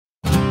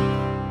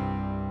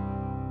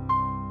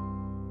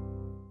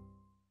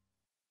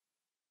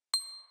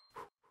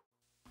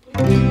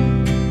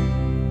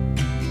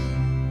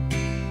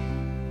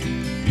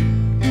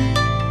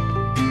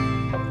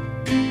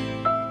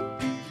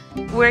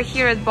We're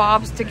here at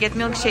Bob's to get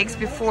milkshakes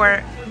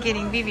before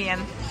getting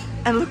Vivienne.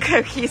 And look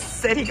how he's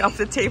setting up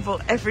the table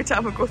every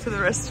time we go to the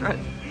restaurant.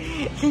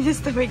 He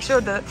needs to make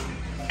sure that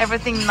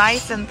everything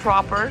nice and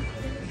proper.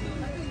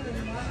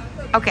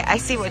 Okay, I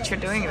see what you're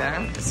doing there.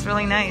 It's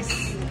really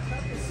nice.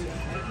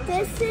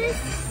 This is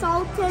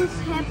salt and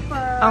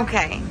pepper.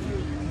 Okay.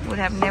 Would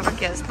have never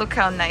guessed. Look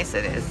how nice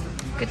it is.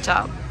 Good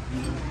job.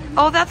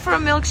 Oh, that for a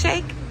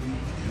milkshake?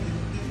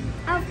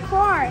 Of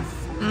course.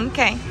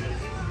 Okay.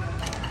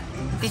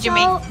 Did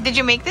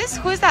you make this?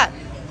 Who is that?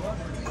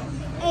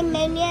 A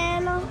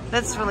minion.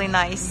 That's really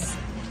nice.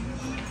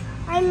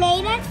 I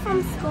made it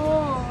from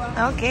school.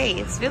 Okay,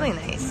 it's really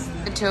nice.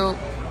 To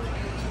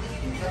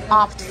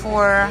opt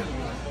for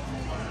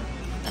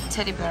a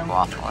teddy bear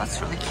waffle.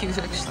 That's really cute,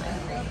 actually.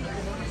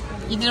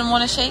 You didn't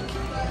want a shake?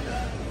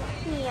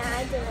 Yeah,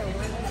 I didn't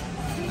want it.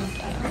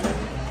 Okay.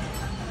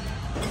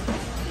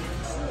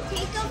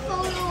 Take a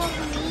photo of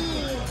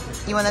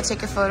me. You want to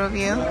take a photo of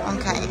you?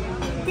 Okay.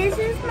 This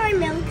is my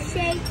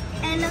milkshake,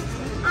 and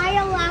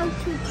I'm allowed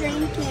to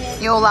drink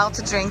it. You're allowed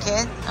to drink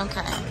it?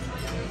 Okay.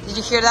 Did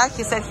you hear that?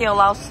 He said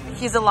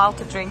he's allowed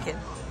to drink it.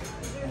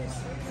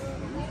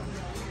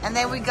 And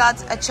then we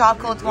got a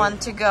chocolate one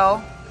to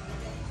go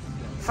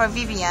for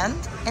Vivienne.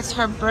 It's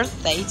her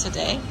birthday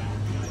today.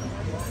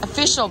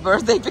 Official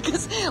birthday,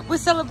 because we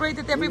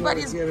celebrated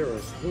everybody's... Get her a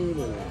spoon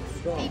and a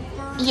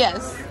straw.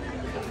 Yes.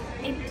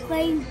 A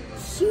plain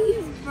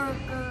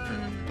cheeseburger.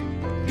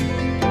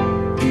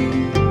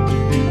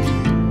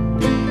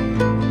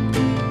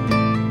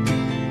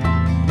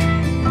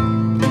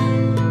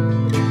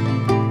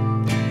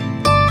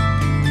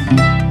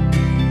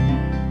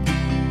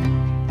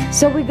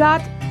 So we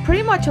got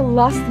pretty much a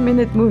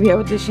last-minute movie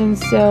audition,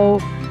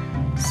 so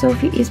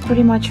Sophie is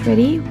pretty much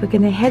ready. We're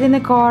gonna head in the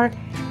car,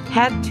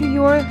 head to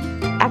your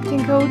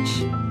acting coach,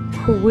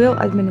 who will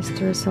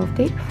administer a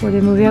self-tape for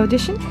the movie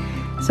audition.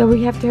 So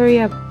we have to hurry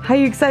up. Are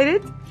you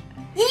excited?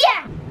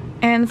 Yeah!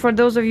 And for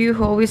those of you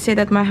who always say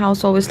that my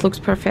house always looks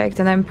perfect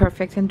and I'm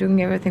perfect and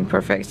doing everything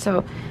perfect,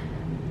 so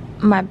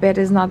my bed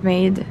is not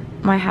made.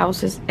 My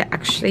house is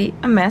actually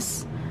a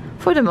mess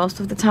for the most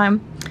of the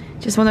time.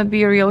 Just want to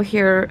be real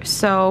here.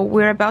 So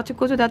we're about to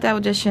go to that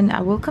audition.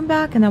 I will come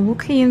back and I will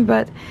clean,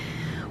 but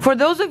for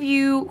those of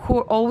you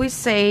who always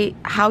say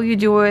how you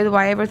do it,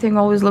 why everything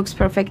always looks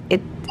perfect,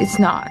 it's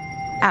not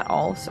at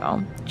all.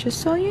 So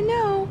just so you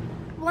know.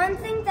 One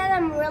thing that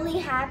I'm really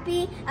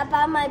happy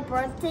about my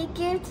birthday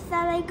gift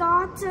that I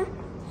got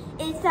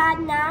is that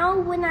now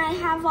when I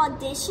have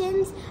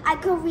auditions, I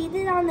could read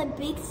it on the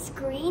big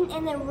screen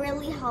and it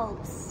really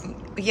helps.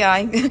 Yeah,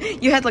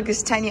 you had like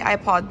this tiny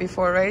iPod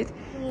before, right?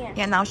 Yeah.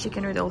 Yeah, now she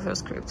can read all her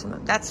scripts.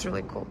 And that's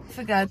really cool. I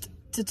forgot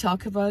to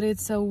talk about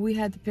it. So we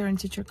had the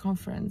parent-teacher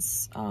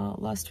conference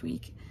last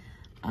week.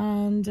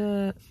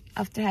 And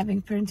after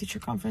having parent-teacher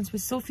conference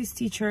with Sophie's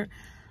teacher,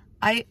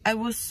 I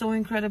was so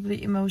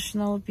incredibly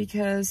emotional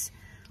because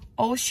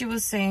all she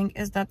was saying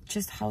is that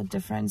just how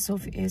different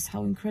Sophie is,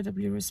 how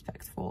incredibly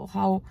respectful,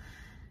 how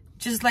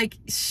just like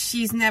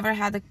she's never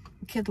had a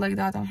kid like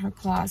that in her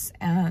class,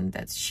 and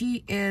that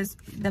she is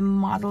the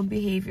model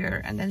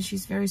behavior, and then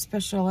she's very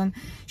special. And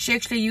she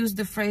actually used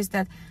the phrase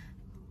that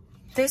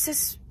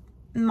this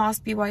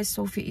must be why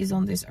Sophie is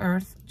on this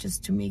earth,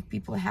 just to make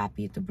people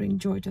happy, to bring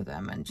joy to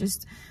them, and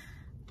just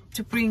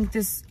to bring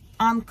this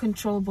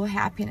uncontrollable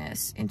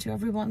happiness into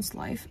everyone's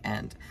life.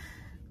 And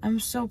I'm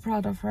so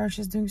proud of her.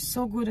 She's doing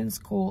so good in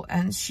school,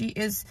 and she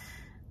is...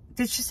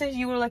 Did she say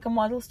you were like a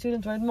model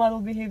student, right? Model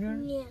behavior?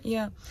 Yeah.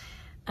 Yeah.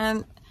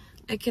 And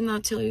I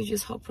cannot tell you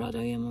just how proud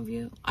I am of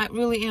you. I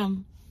really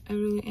am. I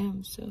really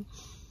am. So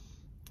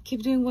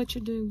keep doing what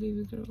you're doing,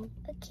 baby girl.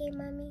 Okay,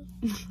 mommy.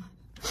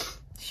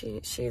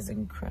 She is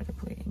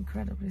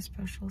incredibly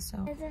special.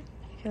 So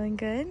feeling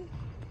good?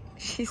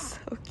 She's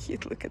so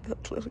cute. Look at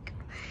that little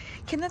girl.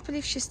 Cannot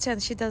believe she's 10.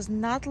 She does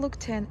not look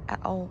 10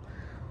 at all.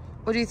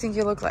 What do you think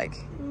you look like?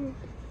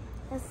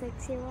 A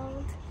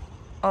 6-year-old.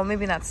 Oh,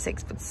 maybe not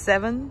 6, but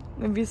 7,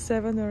 maybe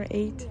 7 or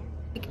 8. Yeah.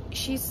 Like,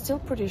 she's still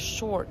pretty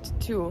short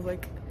too.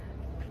 Like,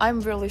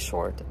 I'm really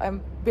short.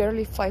 I'm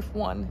barely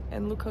 5'1",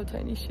 and look how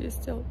tiny she is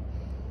still.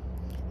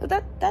 So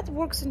that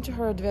works into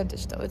her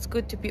advantage, though. It's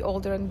good to be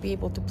older and be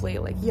able to play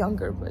like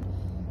younger, but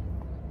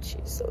she's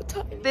so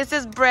tiny. This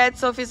is Brett,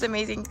 Sophie's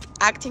amazing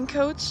acting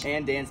coach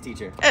and dance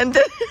teacher. And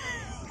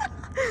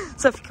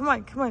Sophie, come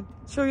on,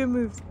 show your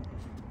moves.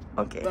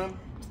 Okay. Thumb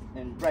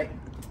and right.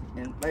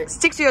 And right.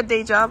 Stick to your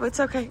day job. It's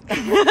okay.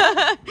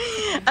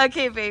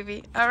 Okay,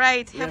 baby. All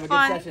right. Have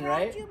fun. A good session,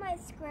 right? I do my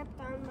script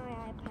on my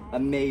iPad.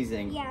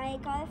 Amazing. Yeah, I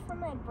got it for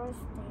my birthday.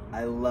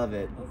 I love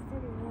it. It's the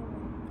new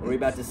one. Are we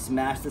about to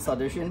smash this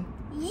audition?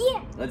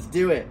 Yeah. Let's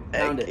do it.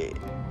 Found it.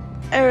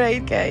 All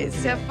right,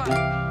 guys. Have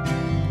fun.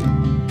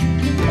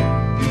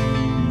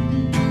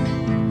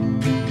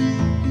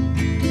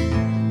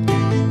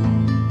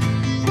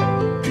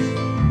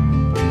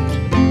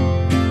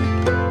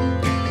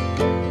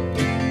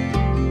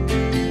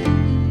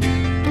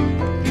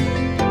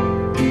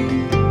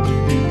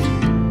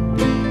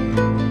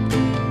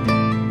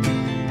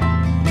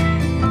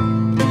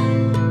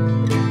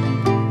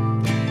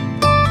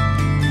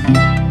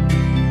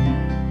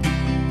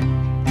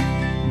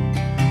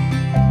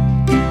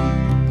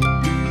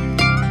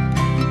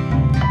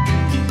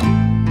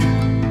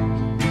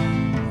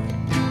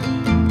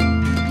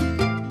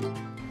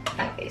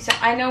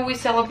 I know we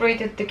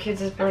celebrated the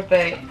kids'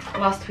 birthday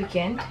last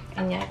weekend,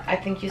 and yeah, I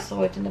think you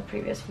saw it in the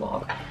previous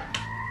vlog.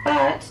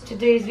 But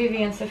today is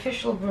Vivienne's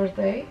official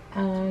birthday,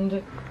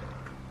 and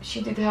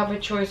she did have a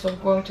choice of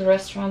going to a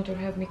restaurant or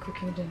have me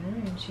cooking dinner,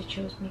 and she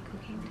chose me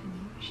cooking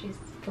dinner. She's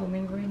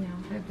filming right now,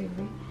 hi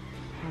baby.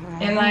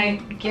 And I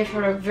gave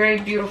her a very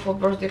beautiful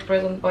birthday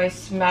present by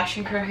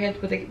smashing her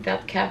head with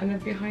that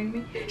cabinet behind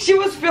me. She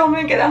was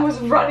filming and I was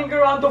running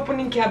around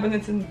opening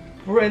cabinets and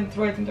went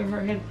right into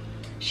her head.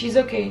 She's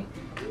okay.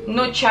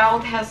 No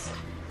child has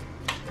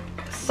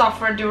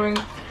suffered during...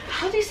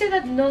 How do you say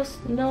that? No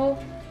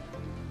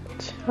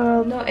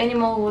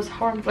animal was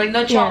harmed. Like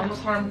no child was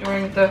harmed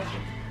during the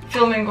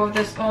filming of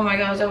this. Oh my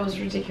gosh, that was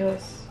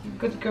ridiculous.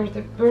 Good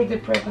birthday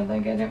present I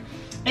get her.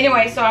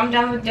 Anyway, so I'm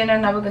done with dinner.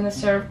 Now we're gonna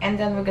serve, and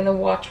then we're gonna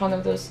watch one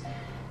of those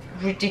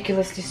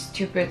ridiculously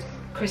stupid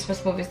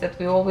Christmas movies that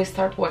we always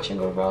start watching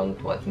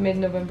around, what,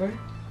 mid-November?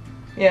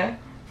 Yeah?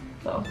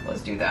 So,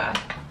 let's do that.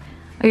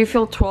 Are you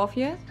feel 12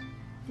 yet?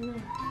 No.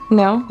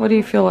 No? What do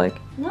you feel like?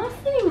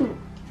 Nothing.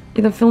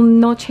 You don't feel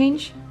no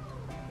change?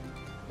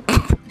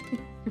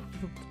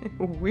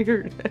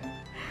 Weird.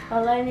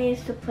 All I need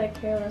is to play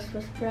Careless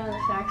Whisper on the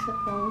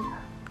saxophone.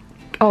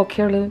 Oh,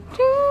 Carolyn.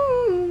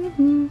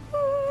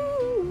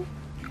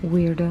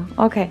 Weirdo.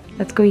 Okay,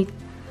 let's go eat.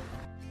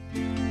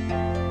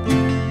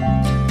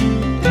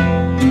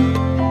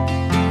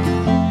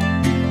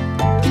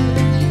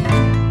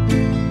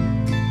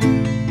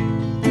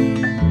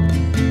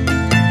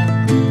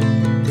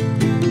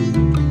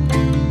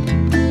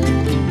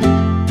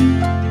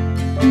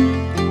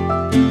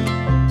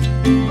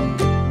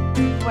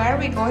 Where are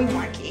we going,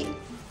 Marky?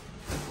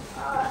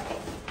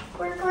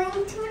 We're going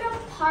to the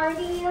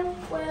party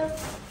with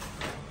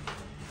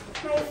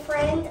my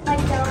friend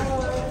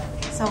Adela.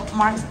 So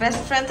Mark's best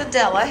friend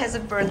Adela has a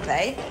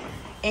birthday,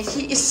 and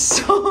he is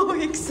so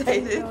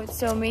excited. It's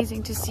so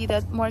amazing to see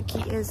that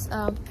Marky is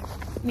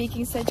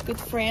making such good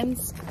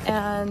friends,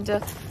 and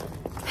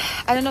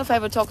I don't know if I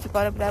ever talked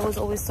about it, but I was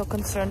always so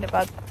concerned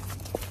about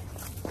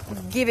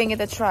giving it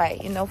a try,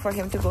 you know, for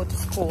him to go to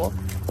school,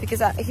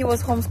 because he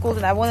was homeschooled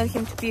and I wanted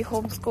him to be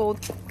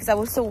homeschooled because I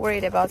was so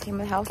worried about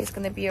him and how he's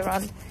going to be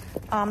around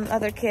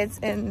other kids,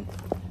 and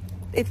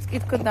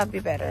it could not be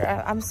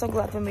better. I'm so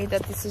glad we made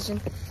that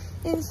decision.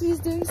 And he's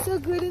doing so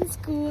good in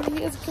school.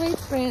 He has great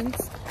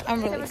friends.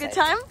 I'm really excited.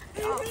 Have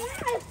a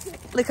good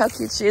time? Look how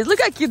cute she is. Look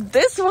how cute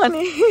this one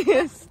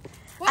is.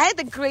 What? I had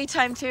a great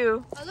time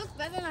too. I look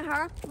better than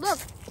her. Look,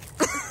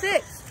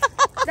 6.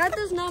 That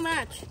does not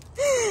match.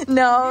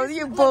 No,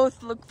 you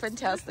both look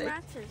fantastic.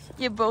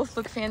 You both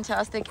look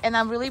fantastic, and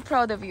I'm really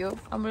proud of you.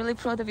 I'm really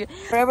proud of you.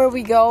 Wherever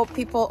we go,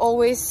 people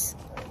always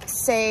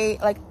say,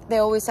 like, they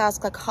always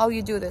ask, like, how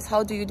you do this?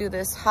 How do you do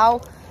this?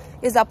 How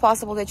is that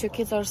possible that your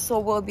kids are so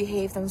well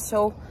behaved and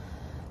so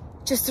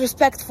just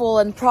respectful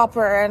and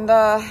proper? And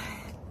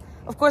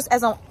of course,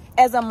 as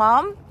a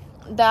mom,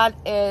 that's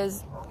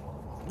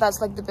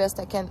like the best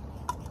I can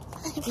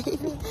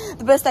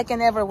the best I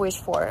can ever wish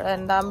for,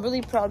 and I'm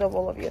really proud of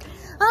all of you.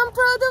 I'm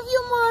proud of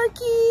you,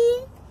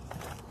 Marky.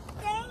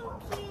 Thank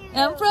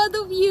you. I'm proud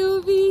of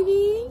you,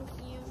 baby.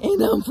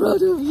 And I'm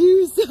proud of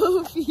you,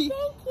 Sophie.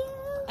 Thank you.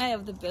 I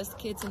have the best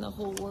kids in the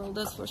whole world,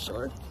 that's for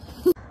sure.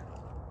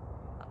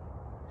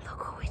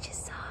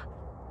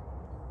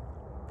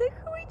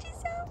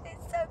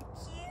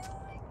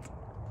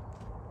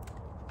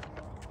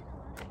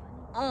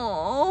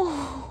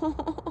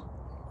 Oh,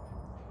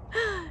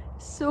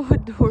 so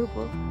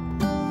adorable.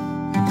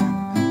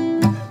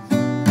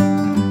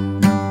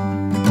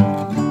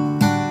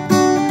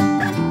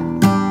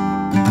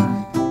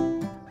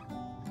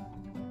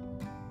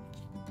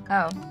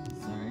 Oh,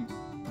 sorry.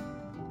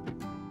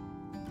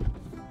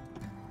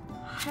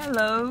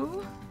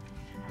 Hello.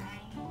 Hi.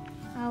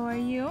 How are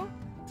you?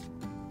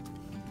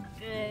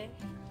 Good.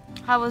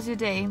 How was your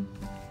day?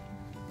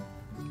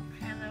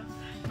 Kind of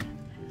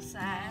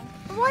sad.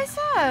 Why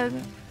sad?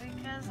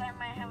 Because I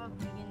might have a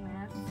B in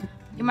math.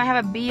 You might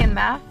have a B in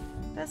math?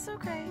 That's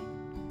okay.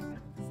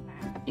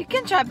 You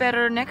can try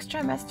better next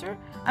trimester.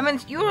 I mean,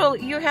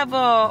 you have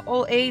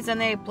all A's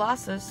and A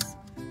pluses,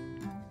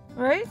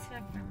 right?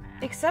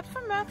 Except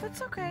for math,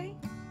 it's okay.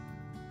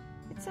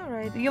 It's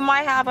alright. You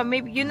might have a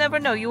maybe, you never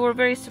know. You were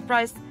very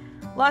surprised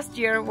last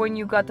year when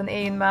you got an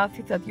A in math.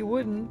 You thought you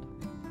wouldn't.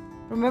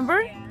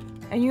 Remember? Yeah.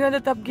 And you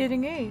ended up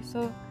getting A,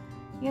 so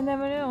you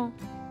never know.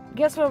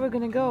 Guess where we're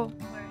gonna go?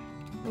 Where?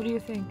 What do you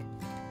think?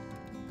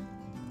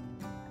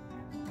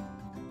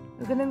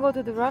 We're gonna go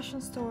to the Russian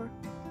store.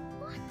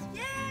 What?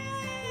 Yay!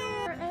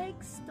 Your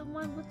eggs, the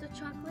one with the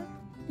chocolate?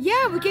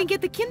 Yeah, we can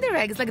get the Kinder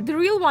eggs, like the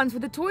real ones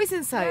with the toys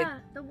inside. Yeah,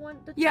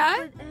 the Yeah?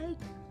 chocolate egg.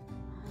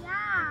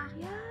 Yeah.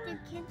 Yeah. The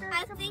Kinder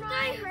I think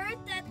I heard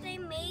that they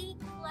make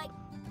like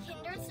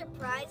Kinder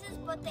Surprises,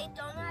 but they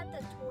don't have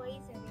the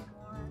toys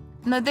anymore.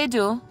 No, they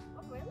do. Oh,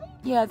 really?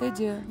 Yeah, they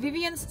do.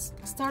 Vivienne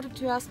started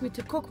to ask me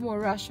to cook more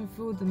Russian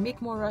food and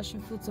make more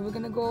Russian food, so we're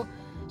gonna go.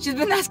 She's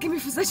been asking me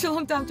for such a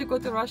long time to go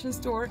to the Russian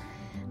store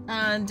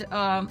and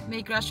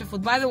make Russian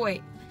food. By the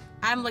way,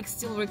 I'm like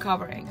still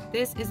recovering.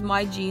 This is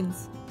my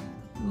jeans.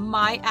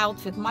 my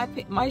outfit,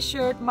 my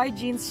shirt, my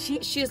jeans.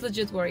 She is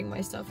legit wearing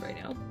my stuff right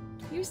now.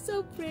 You're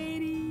so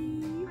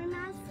pretty. I'm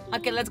asking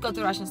Okay, let's go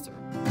to Russian store.